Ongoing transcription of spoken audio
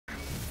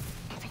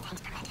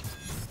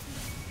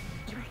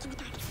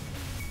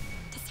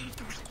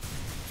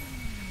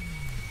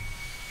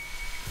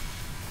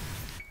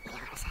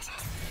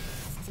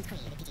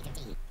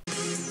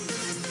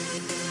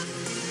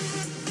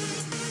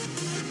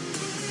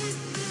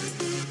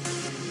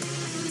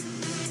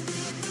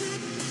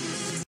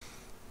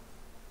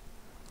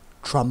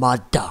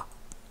Tramada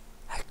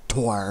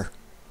Hector.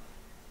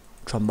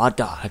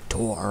 Tramada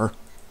Hector.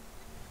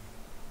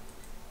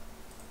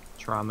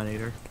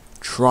 Trauminator.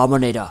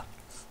 Trauminator.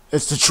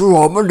 It's the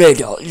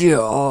Trauminator.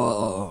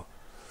 Yeah.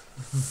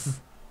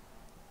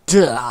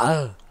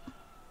 Duh.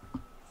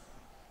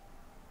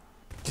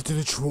 Get to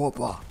the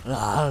trooper.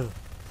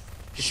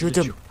 Shoot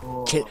him.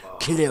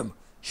 Kill him.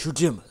 Shoot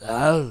him.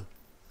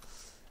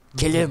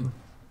 Kill him.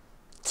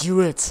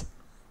 Do it.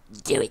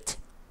 Do it.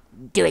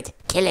 Do it.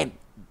 Kill him.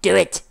 Do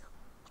it.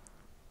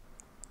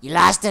 You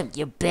lost him,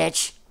 you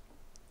bitch.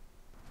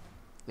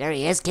 There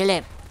he is. Kill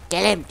him.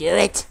 Kill him. Do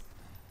it.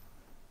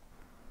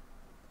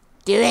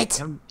 Do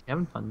it.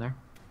 Having fun there.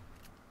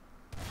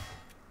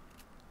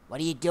 What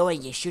are you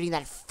doing? You're shooting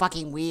that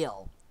fucking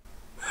wheel.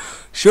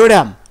 Shoot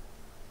him.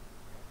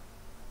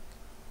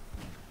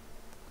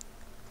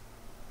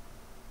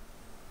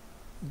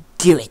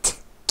 Do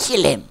it.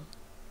 Kill him.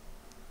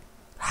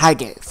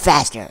 Harder.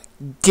 Faster.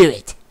 Do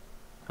it.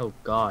 Oh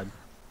God.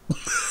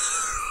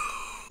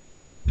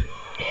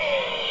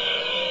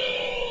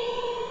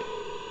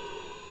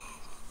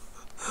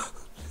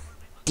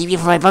 TV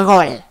for my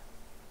bunghole.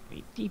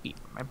 Wait, TV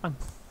for my bun.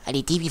 I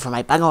need TV for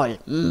my bunghole.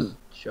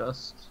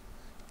 Just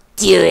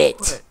Do it.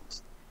 quit.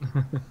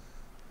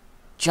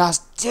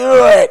 Just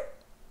do it.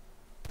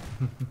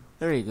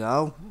 There you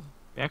go.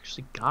 We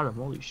actually got him.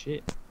 Holy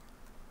shit.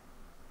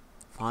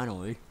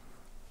 Finally.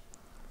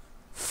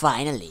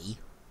 Finally.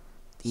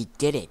 He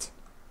did it.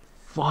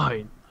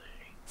 Fine.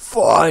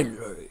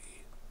 Finally.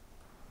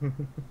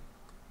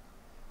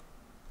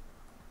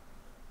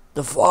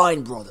 The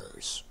Fine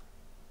Brothers.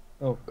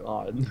 Oh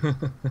God.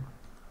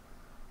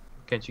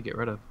 Can't you get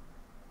rid of?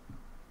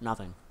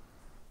 Nothing.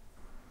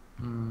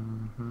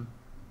 Mm-hmm.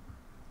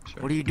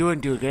 Sure. What are you doing,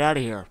 dude? Get out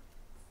of here.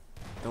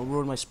 Don't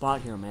ruin my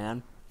spot here,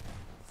 man.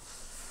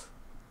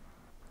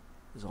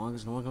 As long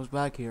as no one comes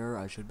back here,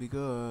 I should be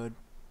good.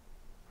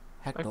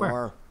 Hector.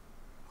 where?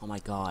 Oh my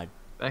God.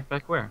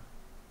 Back where?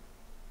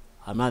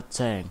 I'm not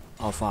saying.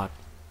 Oh fuck.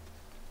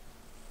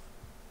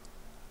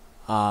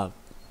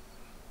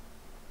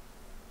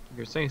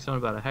 You're saying something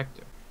about a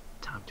Hector.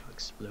 Time to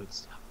explode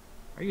stuff.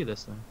 Are you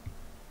this thing?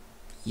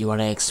 You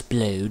wanna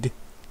explode?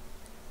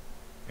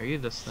 Are you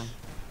this thing?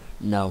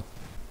 No.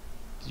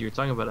 You were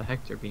talking about a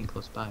Hector being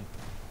close by.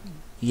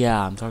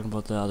 Yeah, I'm talking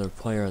about the other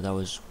player that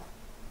was.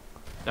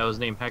 That was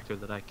named Hector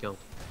that I killed.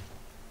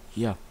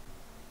 Yeah.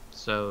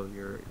 So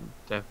you're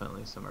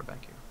definitely somewhere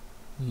back here.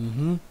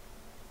 Mm-hmm.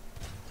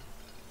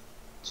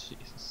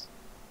 Jesus.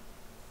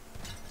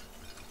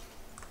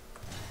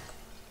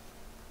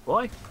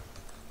 Boy.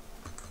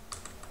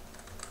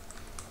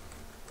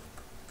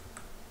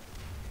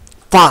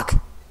 Fuck!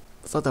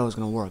 I thought that was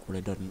gonna work, but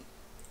it didn't.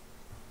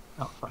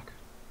 Oh fuck.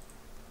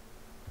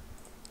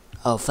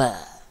 Oh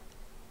fuck.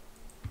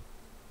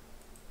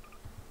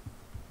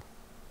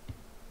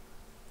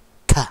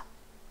 Ka.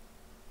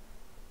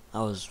 That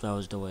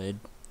was delayed.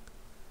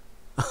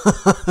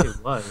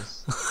 It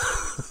was.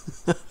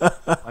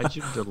 Why'd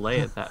you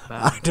delay it that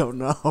bad? I don't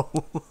know.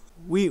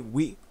 we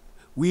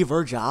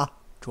Verja,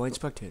 join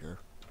spectator.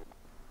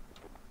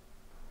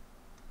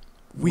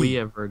 We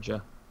have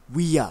Verja.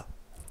 Verja.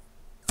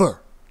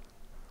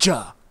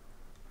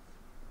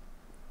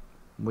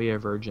 We are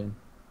virgin.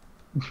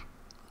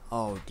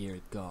 Oh dear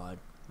God.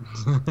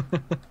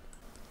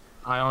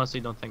 I honestly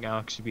don't think I'll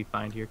actually be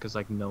found here because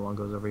like no one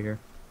goes over here.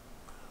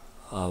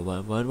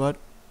 What?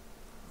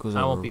 Goes I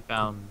over, won't be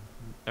found.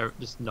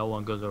 Just no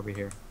one goes over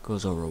here.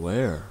 Goes over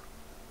where?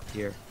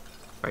 Here.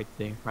 Right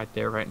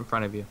there, right in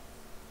front of you.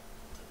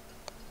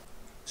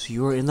 So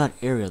you were in that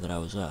area that I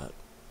was at.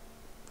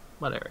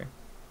 What area?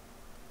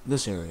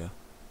 This area.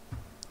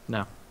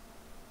 No.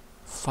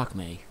 Fuck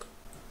me.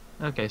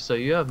 Okay, so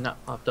you have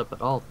not popped up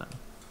at all then.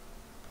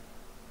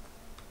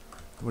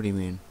 What do you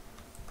mean?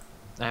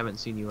 I haven't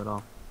seen you at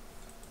all.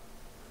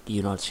 Do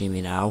you not see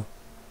me now?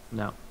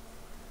 No.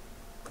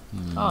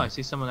 Oh, I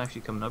see someone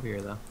actually coming up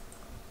here though.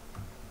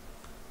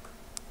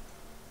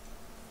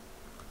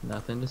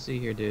 Nothing to see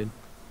here, dude.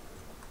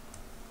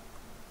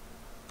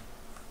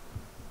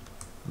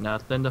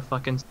 Nothing to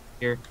fucking see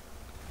here.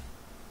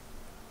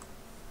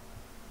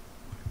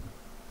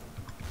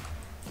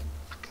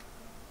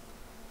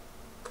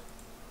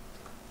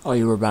 Oh,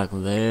 you were back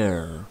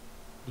there.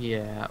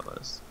 Yeah, it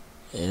was.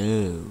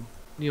 Ew.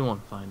 You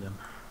won't find him.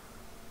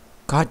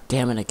 God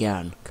damn it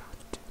again. God.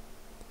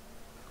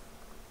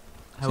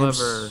 However,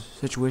 Same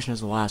situation as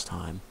the last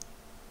time.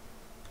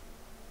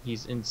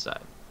 he's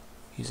inside.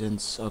 He's in.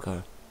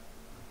 Okay.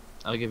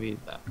 I'll give you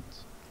that.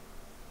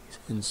 He's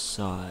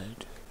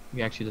inside.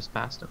 You actually just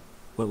passed him.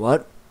 Wait,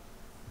 what?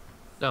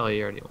 Oh,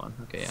 you already won.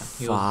 Okay,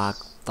 yeah.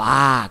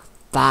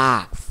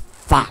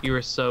 Fuck. You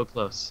were so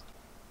close.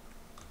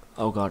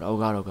 Oh god.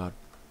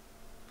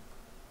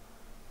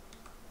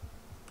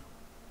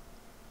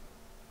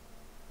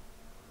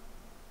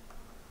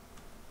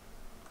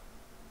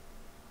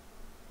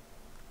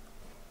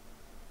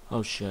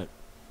 Oh shit.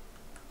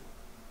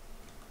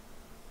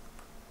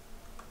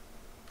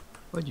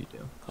 What'd you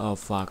do? Oh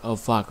fuck. Oh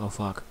fuck. Oh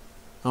fuck.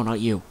 No, not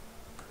you.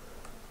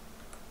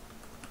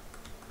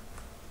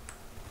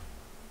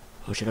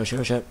 Oh shit. Oh shit.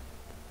 Oh shit.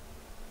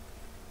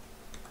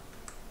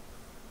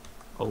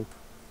 Oh.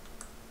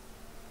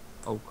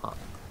 Oh, fuck.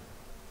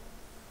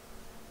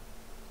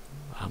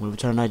 I'm gonna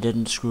pretend I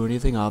didn't screw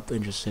anything up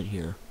and just sit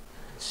here.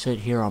 Sit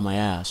here on my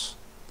ass.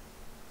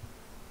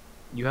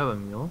 You have a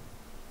mule?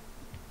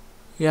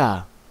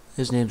 Yeah.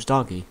 His name's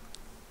Donkey.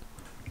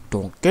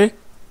 Donkey?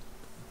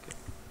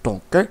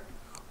 Donkey?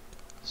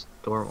 This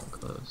door won't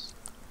close.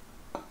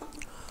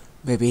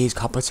 Maybe he's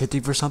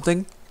compensating for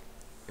something?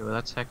 Okay, well,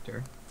 that's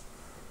Hector.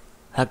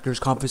 Hector's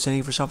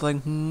compensating for something?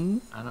 Hmm?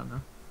 I don't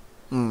know.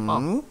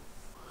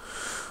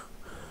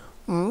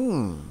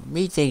 Hmm?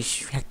 Me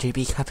thinks Hector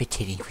be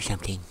compensating for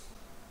something.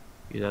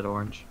 You that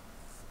orange?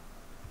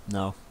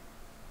 No.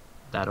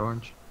 That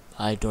orange?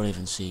 I don't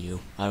even see you.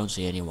 I don't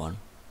see anyone.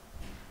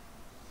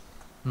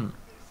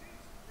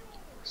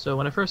 So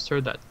when I first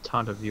heard that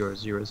taunt of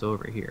yours, you was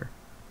over here.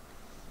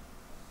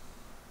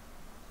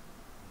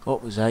 Oh,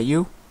 was that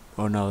you?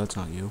 Oh no, that's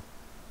not you.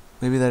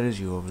 Maybe that is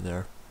you over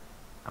there.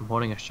 I'm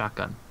holding a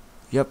shotgun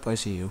Yep, I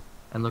see you.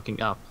 and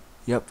looking up.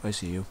 Yep, I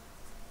see you.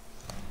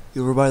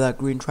 You were by that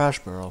green trash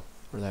barrel.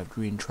 Or that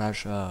green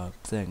trash,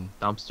 thing.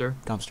 Dumpster?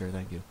 Dumpster,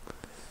 thank you.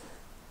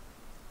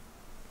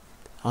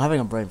 I'm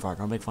having a brain fart,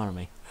 don't make fun of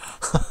me.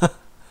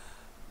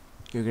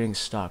 You're getting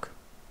stuck.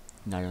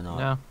 No, you're not.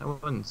 No, I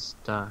wasn't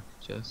stuck.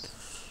 Just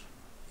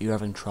You're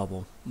having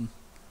trouble. You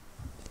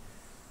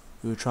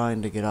were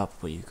trying to get up,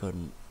 but you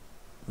couldn't.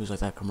 It was like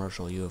that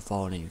commercial, you have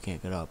fallen and you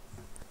can't get up.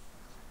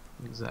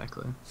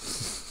 exactly.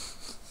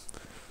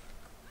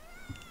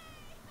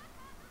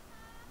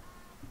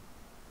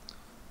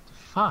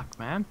 Fuck,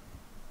 man.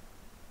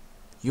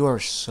 You are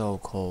so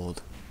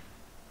cold.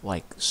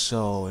 Like,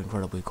 so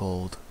incredibly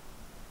cold.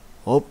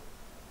 Oh,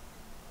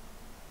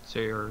 So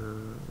you're...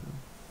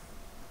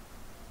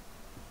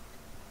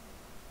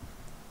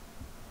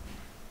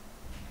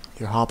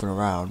 you're hopping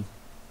around.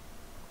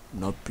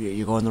 Nope,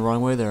 you're going the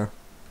wrong way there.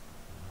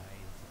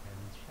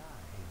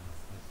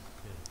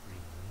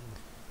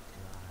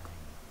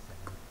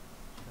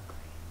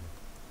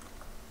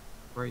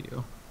 Where are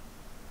you?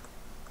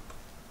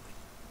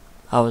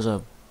 I was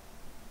a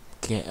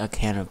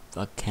can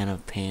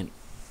of paint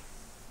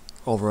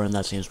over in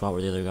that same spot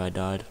where the other guy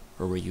died,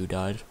 or where you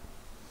died.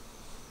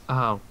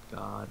 Oh,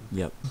 God.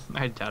 Yep.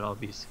 I doubt I'll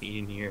be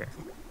speeding here.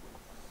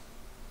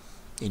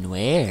 In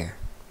where?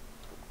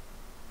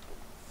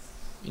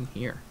 In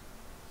here.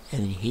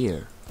 In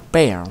here.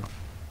 Bam.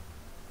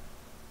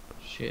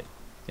 Shit.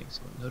 I think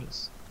someone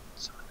noticed.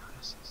 Someone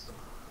notices.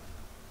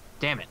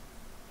 Damn it.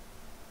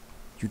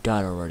 You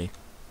died already.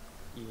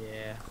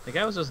 Yeah. The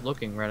guy was just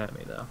looking right at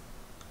me, though.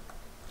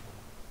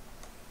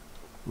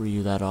 Were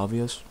you that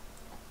obvious?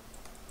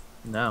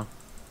 No.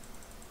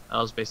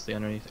 I was basically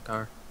underneath the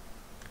car.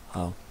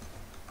 Oh.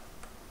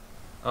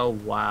 Oh,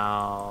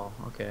 wow.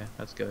 Okay,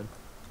 that's good.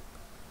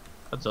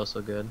 That's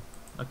also good.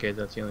 Okay,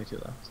 that's the only two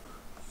left.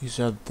 You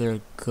said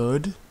they're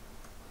good?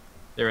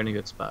 They're in a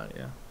good spot,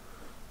 yeah.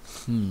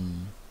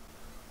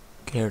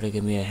 Care to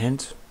give me a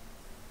hint?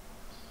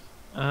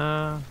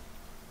 Where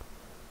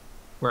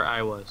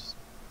I was.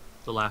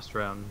 The last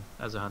round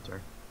as a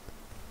hunter.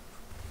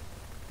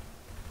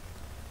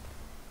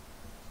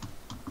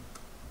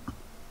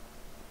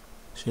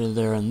 So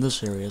they're in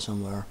this area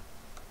somewhere.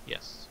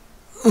 Yes.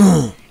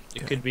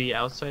 It could be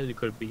outside, it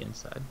could be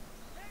inside.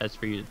 That's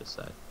for you to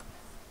decide.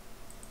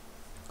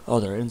 Oh,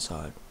 they're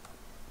inside.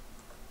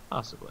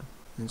 Possibly.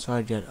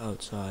 Inside yet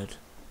outside.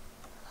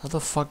 How the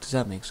fuck does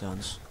that make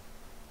sense?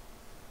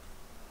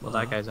 Well,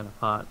 that guy's in a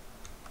pot.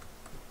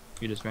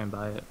 You just ran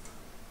by it.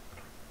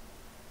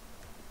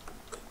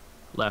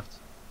 Left.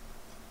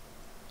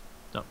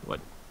 No, what?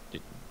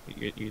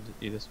 You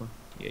this one?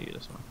 Yeah, you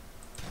this one.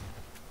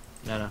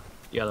 No,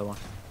 the other one.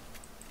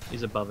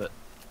 He's above it.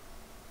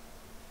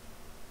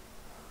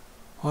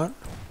 What?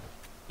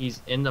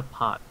 He's in the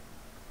pot.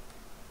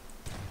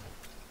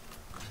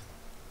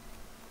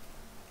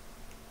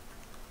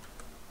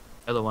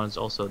 The other one is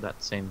also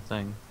that same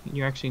thing.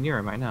 You're actually near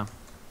him right now.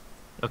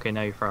 Okay,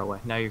 now you're far away.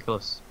 Now you're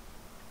close.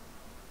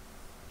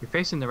 You're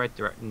facing the right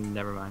direction.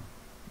 Never mind.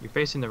 You're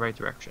facing the right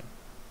direction.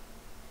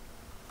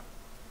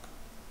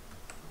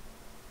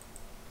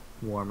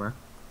 Warmer.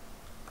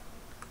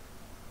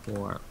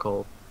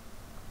 Cold.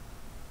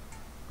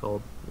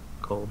 Cold.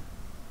 Cold.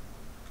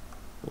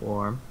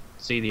 Warm.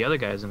 See, the other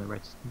guy's in the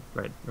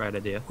right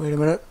idea. Wait a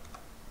minute.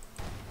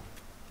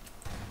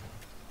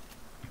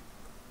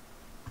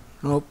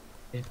 Nope.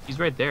 Yeah, he's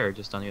right there,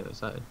 just on the other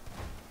side.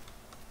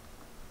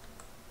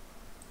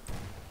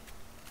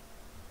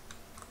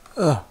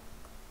 Ugh.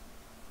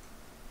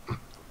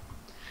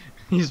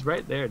 He's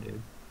right there,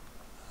 dude.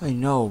 I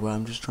know, but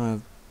I'm just trying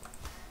to...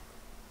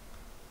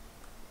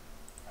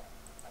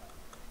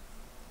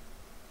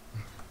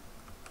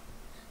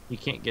 You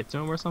can't get to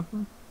him or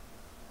something?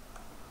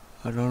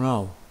 I don't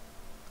know.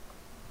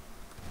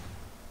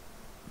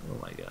 Oh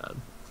my god.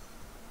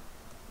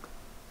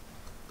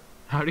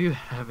 How are you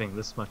having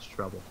this much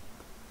trouble?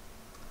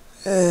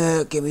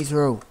 Get me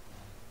through.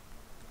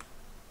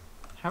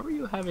 How are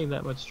you having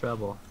that much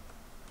trouble?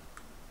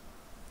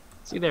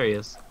 See, there he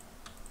is.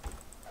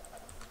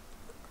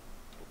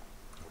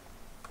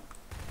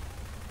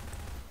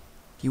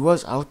 He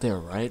was out there,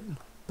 right?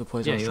 The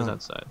place I Yeah, was he was trying.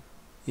 outside.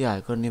 Yeah, I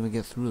couldn't even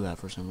get through that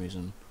for some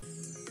reason.